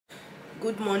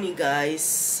Good morning,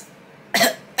 guys.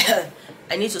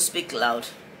 I need to speak loud.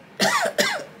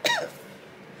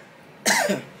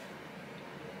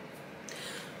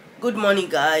 Good morning,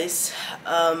 guys.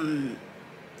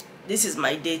 This is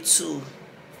my day 2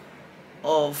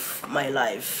 of my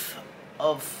life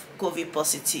of COVID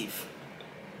positive.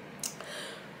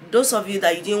 Those of you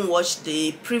that you didn't watch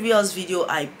the previous video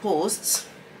I post,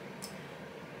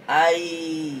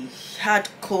 I had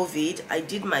COVID. I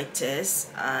did my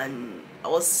test and I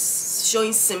was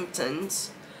showing symptoms,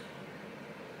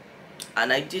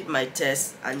 and I did my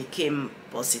test and it came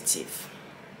positive.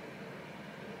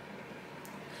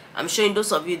 I'm showing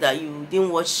those of you that you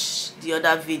didn't watch the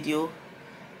other video.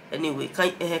 Anyway,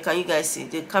 can you guys see?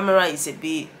 The camera is a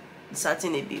bit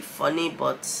starting a bit funny,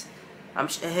 but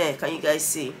can you guys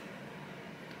see?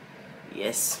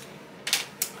 Yes,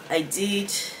 I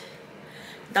did.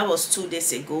 That was 2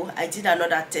 days ago. I did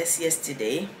another test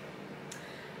yesterday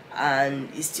and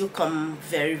it still come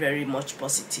very, very much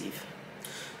positive.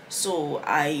 So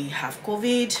I have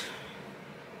COVID,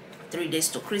 3 days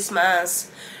to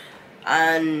Christmas,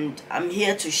 and I'm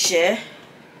here to share.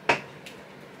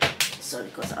 Sorry,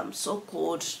 because I'm so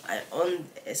cold. I on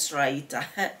extra heater.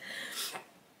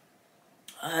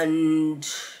 And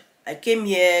I came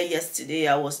here yesterday.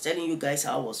 I was telling you guys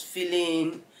how I was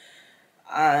feeling,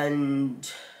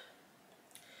 and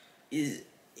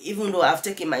even though I've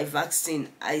taken my vaccine,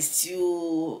 I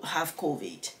still have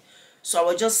COVID. So I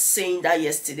was just saying that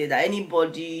yesterday, that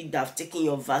anybody that have taken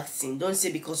your vaccine, don't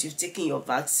say because you've taken your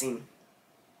vaccine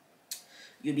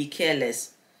you be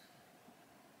careless.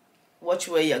 Watch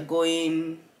where you're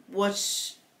going,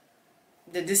 watch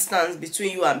the distance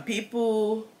between you and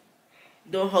people.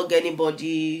 Don't hug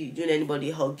anybody, don't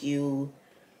anybody hug you.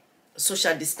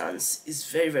 Social distance is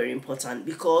very, very important,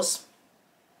 because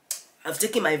I've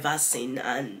taken my vaccine,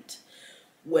 and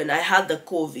when I had the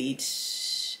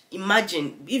COVID,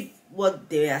 imagine if what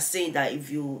they are saying, that if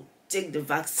you take the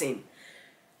vaccine,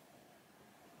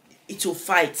 it will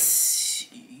fight,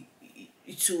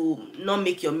 it will not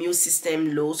make your immune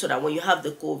system low, so that when you have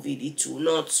the COVID, it will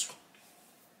not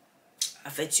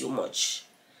affect you much.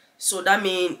 So that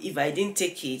means if I didn't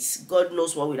take it, God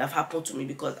knows what would have happened to me,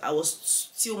 because I was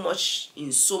still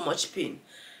in so much pain.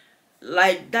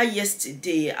 Like that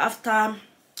yesterday, after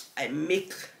I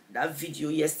make that video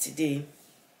yesterday,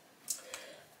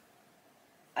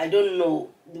 I don't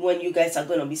know when you guys are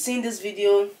going to be seeing this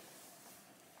video,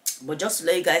 but just to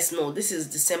let you guys know, this is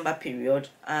December period,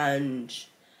 and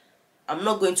I'm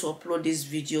not going to upload this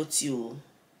video till,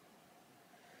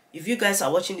 if you guys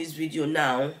are watching this video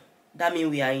now, that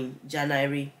means we are in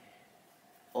January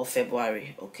or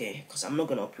February, okay? Because I'm not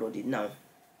going to upload it now.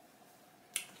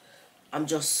 I'm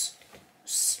just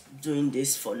doing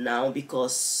this for now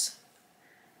because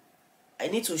I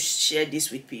need to share this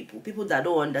with people that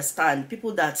don't understand,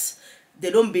 people that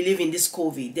they don't believe in this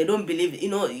COVID. They don't believe,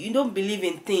 you don't believe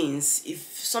in things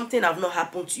if something have not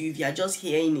happened to you, if you are just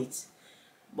hearing it.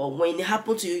 But when it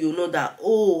happened to you, you know that,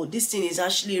 oh, this thing is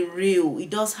actually real.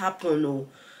 It does happen. Oh,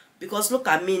 because look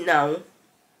at me now.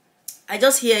 I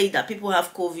just hear it that people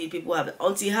have COVID, people have,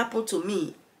 until it happened to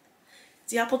me.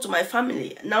 It happened to my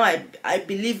family. Now I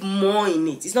believe more in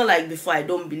it. It's not like before I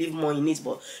don't believe more in it,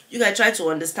 but you guys try to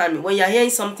understand me. When you're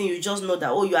hearing something, you just know that,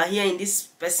 oh, you are hearing this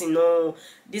person, no,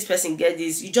 this person get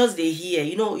this. You just they hear,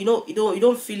 you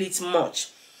don't feel it much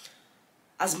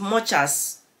as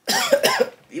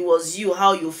it was you,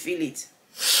 how you feel it.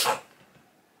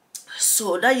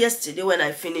 So that yesterday when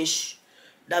I finished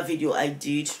that video I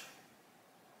did,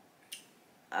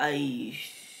 I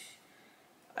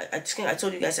think I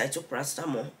told you guys I took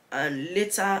paracetamol, and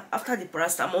later after the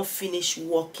paracetamol finished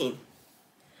working,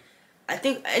 I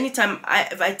think anytime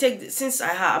if I take since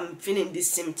I'm feeling these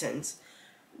symptoms,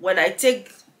 when I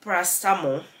take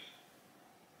paracetamol,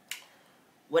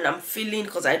 when I'm feeling,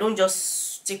 because I don't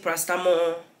just take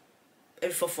paracetamol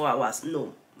every 4 hours.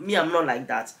 No, me, I'm not like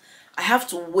that. I have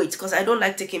to wait, because I don't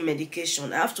like taking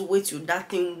medication. I have to wait till that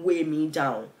thing weigh me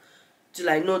down,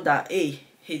 till I know that, hey,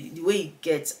 the way it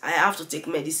gets, I have to take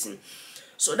medicine.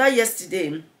 So that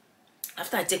yesterday,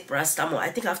 after I take paracetamol, I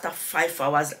think after 5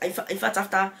 hours, in fact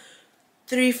after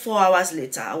 3-4 hours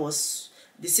later,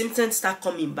 the symptoms start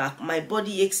coming back. My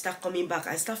body aches start coming back.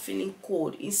 I start feeling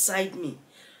cold inside me.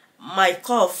 My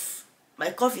cough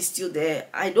is still there.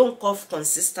 I don't cough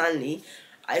consistently.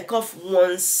 I cough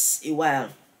once a while.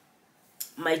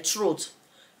 My throat,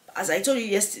 as I told you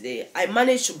yesterday, I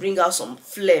managed to bring out some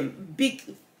phlegm,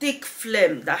 big thick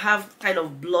phlegm that have kind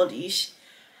of bloodish.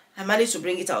 I managed to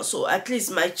bring it out, so at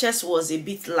least my chest was a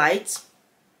bit light.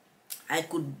 I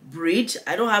could breathe.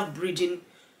 I don't have breathing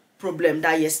problem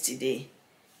that yesterday.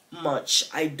 much.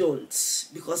 I don't,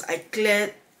 because I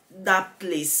cleared that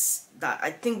place that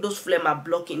I think those phlegm are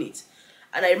blocking it.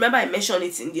 And I remember I mentioned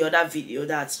it in the other video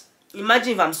that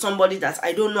imagine if I'm somebody that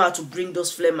I don't know how to bring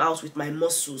those phlegm out with my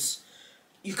muscles.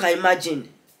 You can imagine.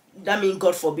 That means,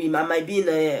 God forbid, I might be in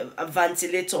a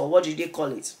ventilator, or what do they call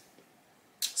it?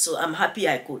 So I'm happy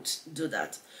I could do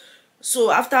that.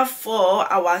 So after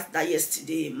 4 hours that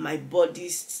yesterday, my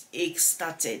body's ache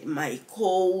started, my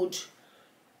cold.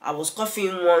 I was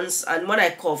coughing once, and when I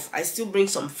cough, I still bring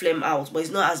some phlegm out, but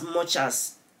it's not as much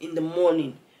as in the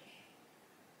morning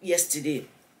yesterday.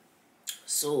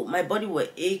 So my body were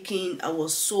aching. I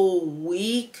was so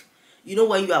weak. You know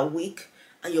when you are weak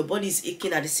and your body is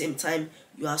aching at the same time,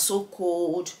 you are so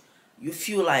cold, you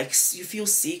feel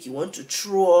sick, you want to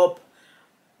throw up.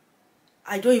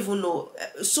 I don't even know.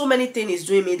 So many things is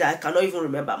doing me that I cannot even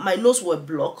remember. My nose were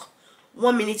blocked.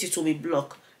 1 minute it will be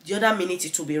blocked, the other minute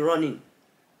it will be running.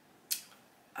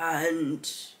 And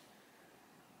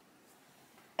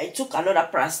I took another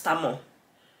paracetamol.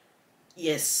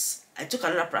 Yes, I took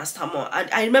another paracetamol. And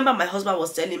I remember my husband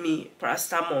was telling me,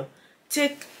 paracetamol,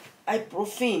 take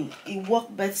ibuprofen, it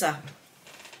worked better.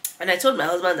 And I told my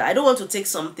husband that I don't want to take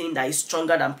something that is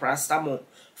stronger than paracetamol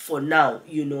for now,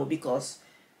 you know, because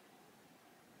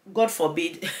God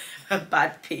forbid,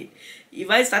 bad pain. If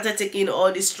I started taking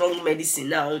all this strong medicine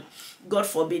now, God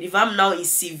forbid, if I'm now in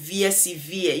severe,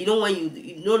 you know, when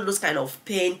you know those kind of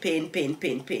pain.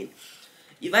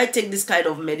 If I take this kind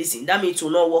of medicine, that means it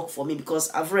will not work for me, because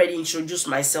I've already introduced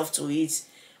myself to it.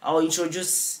 I'll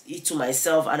introduce it to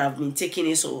myself, and I've been taking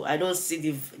it, so I don't see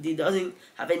it doesn't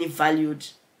have any value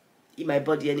in my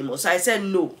body anymore. So I said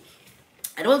no.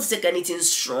 I don't want to take anything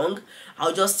strong.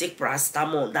 I'll just take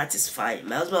paracetamol. That is fine.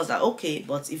 My husband was like, okay,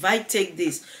 but if I take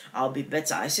this, I'll be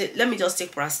better. I said, let me just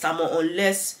take paracetamol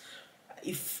unless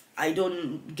if I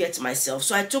don't get myself.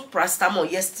 So I took paracetamol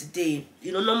yesterday,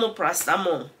 you know, normal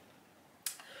paracetamol.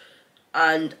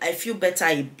 And I feel better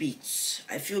a bit.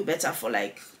 I feel better for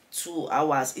like 2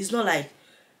 hours. It's not like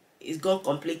it's gone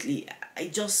completely.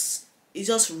 It just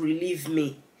relieved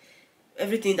me.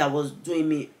 Everything that was doing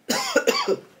me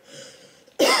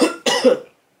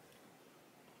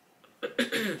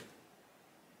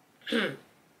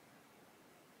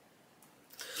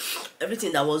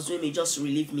everything that was doing me just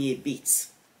relieved me a bit.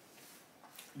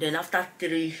 Then after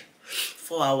 3-4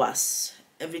 hours,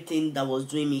 everything that was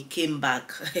doing me came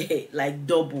back like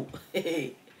double.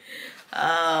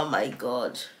 Oh my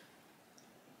God.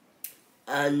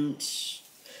 And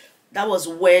that was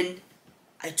when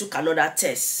I took another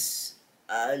test,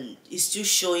 and it's still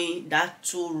showing that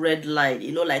 2 red line,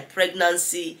 you know, like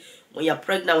pregnancy. When you're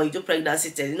pregnant, when you do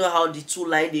pregnancy test, you know how the 2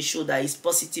 lines, they show that it's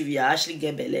positive, you actually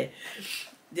get belly.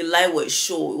 The line was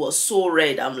show, it was so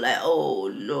red. I'm like, oh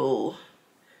no.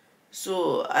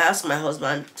 So I asked my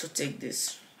husband to take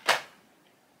this,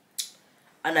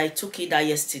 and I took it that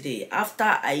yesterday. After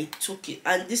I took it,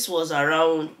 and this was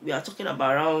around, we are talking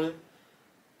about around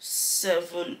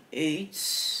 7,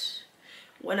 8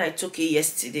 when I took it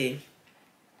yesterday.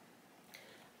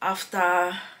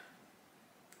 After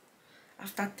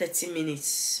 30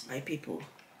 minutes, my people,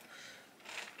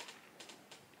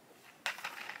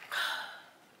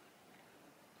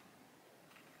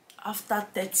 after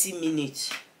 30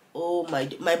 minutes, oh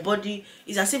my body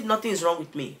is as if nothing is wrong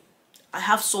with me. I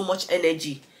have so much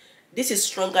energy. This is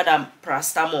stronger than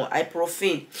paracetamol,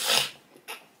 ibuprofen.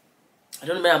 I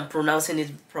don't know if I'm pronouncing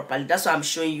it properly. That's why I'm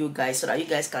showing you guys, so that you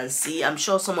guys can see. I'm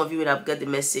sure some of you would have got the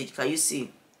message. Can you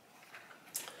see?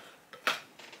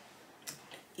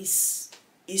 It's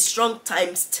strong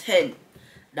times 10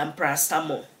 than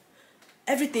paracetamol.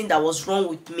 Everything that was wrong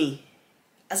with me,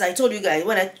 as I told you guys,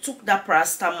 when I took that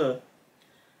paracetamol,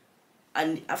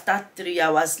 and after 3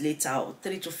 hours later, or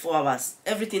 3 to 4 hours,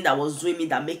 everything that was doing me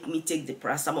that make me take the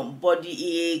paracetamol,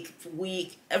 body ache,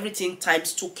 weak, everything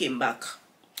times 2 came back.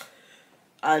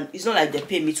 And it's not like they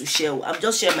pay me to share. I'm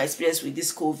just sharing my experience with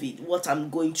this COVID, what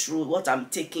I'm going through, what I'm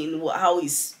taking, how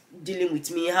it's dealing with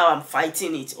me, how I'm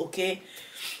fighting it, okay?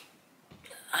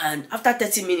 And after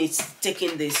 30 minutes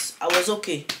taking this, I was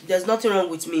okay. There's nothing wrong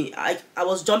with me. I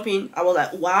was jumping. I was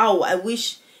like, wow, I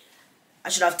wish I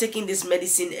should have taken this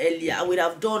medicine earlier. I would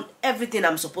have done everything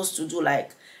I'm supposed to do.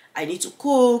 Like, I need to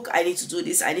cook, I need to do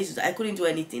this, I couldn't do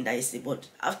anything that yesterday. But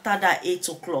after that 8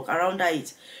 o'clock, around that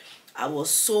 8, I was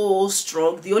so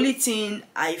strong. The only thing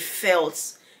I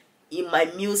felt in my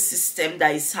immune system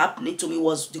that is happening to me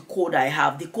was the cold I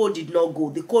have. The cold did not go.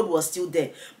 The cold was still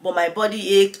there. But my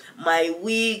body ache, my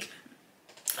weak,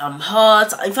 I'm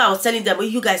hot. In fact, I was telling them, well,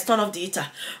 you guys turn off the heater.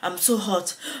 I'm so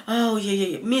hot. Oh,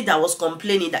 yeah. Me that was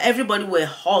complaining that everybody were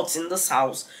hot in this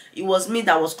house. It was me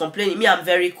that was complaining. Me, I'm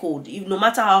very cold. If, no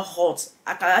matter how hot,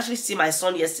 I can actually see my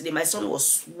son yesterday. My son was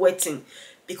sweating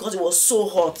because it was so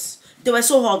hot. They were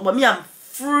so hot, but me, I'm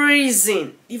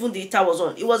freezing. Even the heater was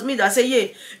on. It was me that said, yeah,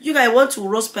 you guys want to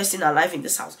roast person alive in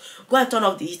this house. Go and turn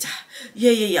off the heater.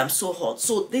 Yeah, I'm so hot.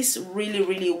 So this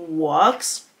really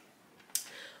works.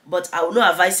 But I will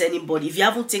not advise anybody, if you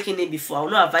haven't taken it before, I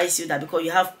will not advise you that because you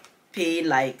have pain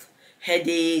like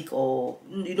headache or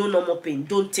you don't know more pain,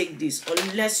 don't take this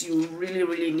unless you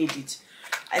really need it.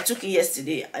 I took it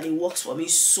yesterday and it works for me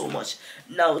so much.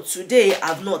 Now today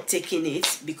I've not taken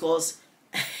it because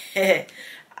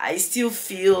I still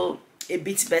feel a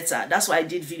bit better. That's why I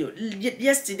did video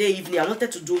yesterday evening. I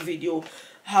wanted to do video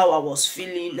how I was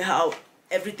feeling, how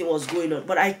everything was going on,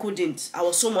 but I couldn't. I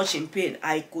was so much in pain,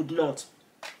 I could not.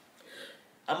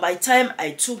 And by the time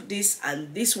I took this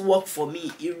and this worked for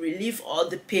me, it relieved all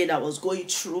the pain I was going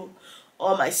through,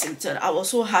 all my symptoms. I was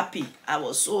so happy.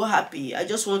 I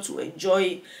just want to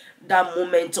enjoy that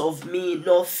moment of me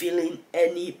not feeling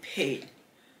any pain.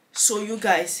 So you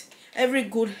guys, every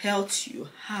good health you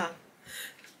have,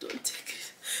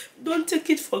 don't take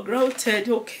it for granted,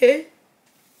 okay?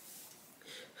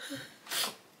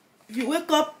 If you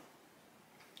wake up,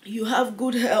 you have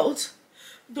good health,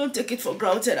 don't take it for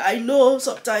granted. I know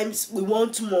sometimes we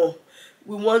want more.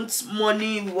 We want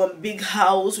money, we want big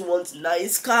house, we want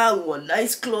nice car, we want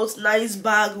nice clothes, nice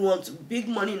bag, we want big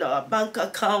money in our bank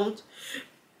account.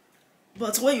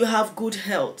 But when you have good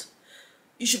health,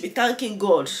 you should be thanking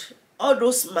God. All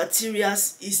those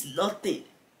materials is nothing.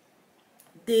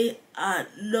 They are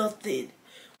nothing.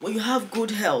 When you have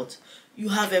good health, you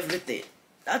have everything.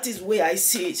 That is where I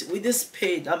see it with this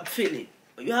pain I'm feeling.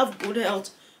 When you have good health,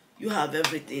 you have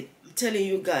everything. I'm telling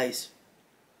you guys,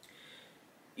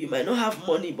 you might not have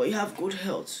money, but you have good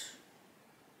health.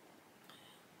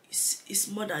 It's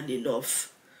more than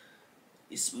enough.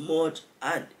 It's more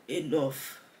than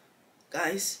enough,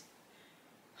 guys.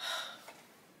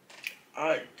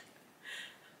 And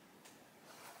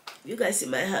you guys see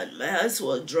my hand. My hands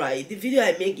were dry. The video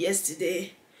I made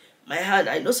yesterday, my hand.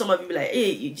 I know some of you be like, "Hey,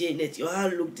 you Janet, your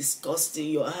hand look disgusting.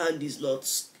 Your hand is not."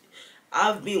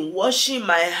 I've been washing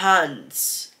my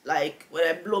hands. Like when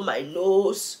I blow my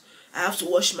nose, I have to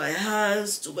wash my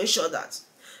hands to make sure that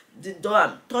the door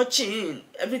I'm touching,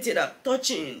 everything I'm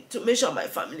touching, to make sure my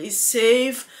family is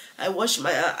safe. I've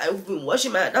been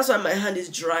washing my hand. That's why my hand is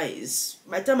dry.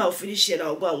 By the time I'll finish here,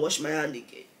 I'll go and wash my hand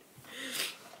again.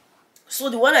 So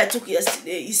the one I took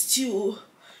yesterday is still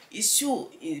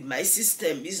in my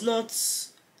system. It's not.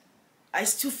 I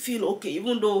still feel okay,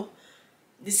 even though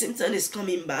the symptom is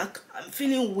coming back. I'm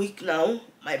feeling weak now.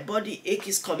 My body ache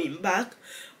is coming back.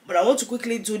 But I want to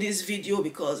quickly do this video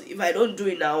because if I don't do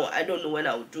it now, I don't know when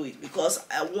I will do it. Because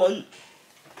I want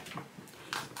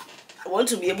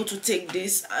to be able to take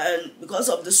this, and because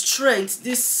of the strength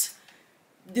this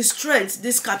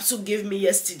capsule gave me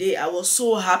yesterday, I was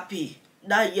so happy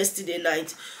that yesterday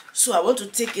night. So I want to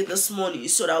take it this morning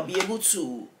so that I'll be able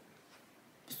to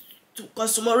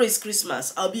because tomorrow is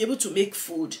Christmas. I'll be able to make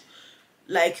food.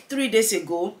 Like 3 days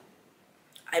ago,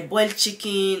 I boiled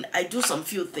chicken, I do some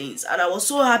few things, and I was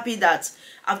so happy that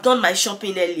I've done my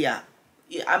shopping earlier.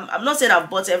 I'm not saying I've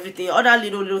bought everything, other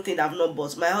little thing I've not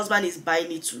bought. My husband is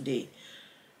buying it today,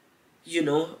 you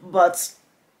know, but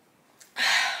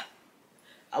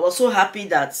I was so happy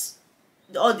that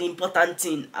all the important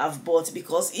thing I've bought,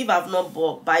 because if I've not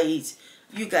buy it,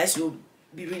 you guys will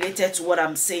be related to what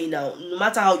I'm saying now. No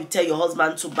matter how you tell your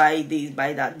husband to buy this,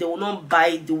 buy that, they will not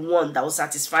buy the one that will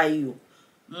satisfy you.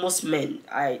 Most men,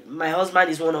 my husband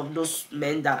is one of those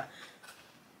men that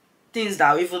things that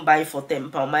I'll even buy for £10.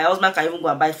 My husband can even go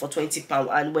and buy it for £20,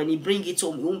 and when he bring it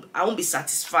home, I won't be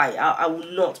satisfied. I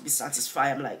will not be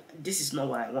satisfied. I'm like, this is not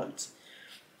what I want.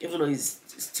 Even though it's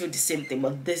still the same thing,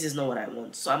 but this is not what I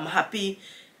want. So I'm happy.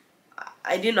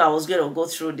 I didn't know I was going to go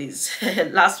through this.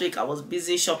 Last week I was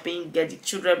busy shopping, get the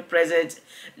children present.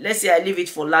 Let's say I leave it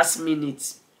for last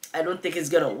minute. I don't think it's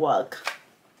going to work.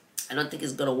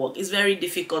 It's very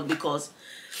difficult because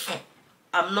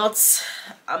I'm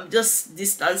just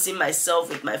distancing myself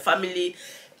with my family.